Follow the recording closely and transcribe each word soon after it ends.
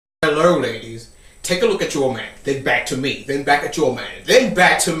Hello, ladies. Take a look at your man, then back to me, then back at your man, then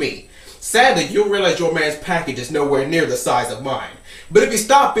back to me. Sadly, you'll realize your man's package is nowhere near the size of mine. But if you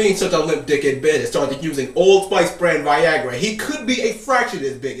stop being such a limp dick in bed and started using Old Spice brand Viagra, he could be a fraction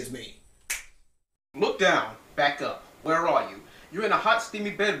as big as me. Look down, back up. Where are you? You're in a hot,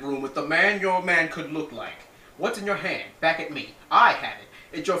 steamy bedroom with the man your man could look like. What's in your hand? Back at me. I have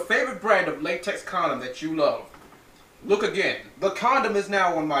it. It's your favorite brand of latex condom that you love. Look again. The condom is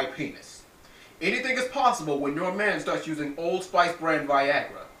now on my penis. Anything is possible when your man starts using Old Spice brand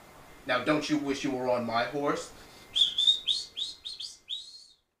Viagra. Now don't you wish you were on my horse?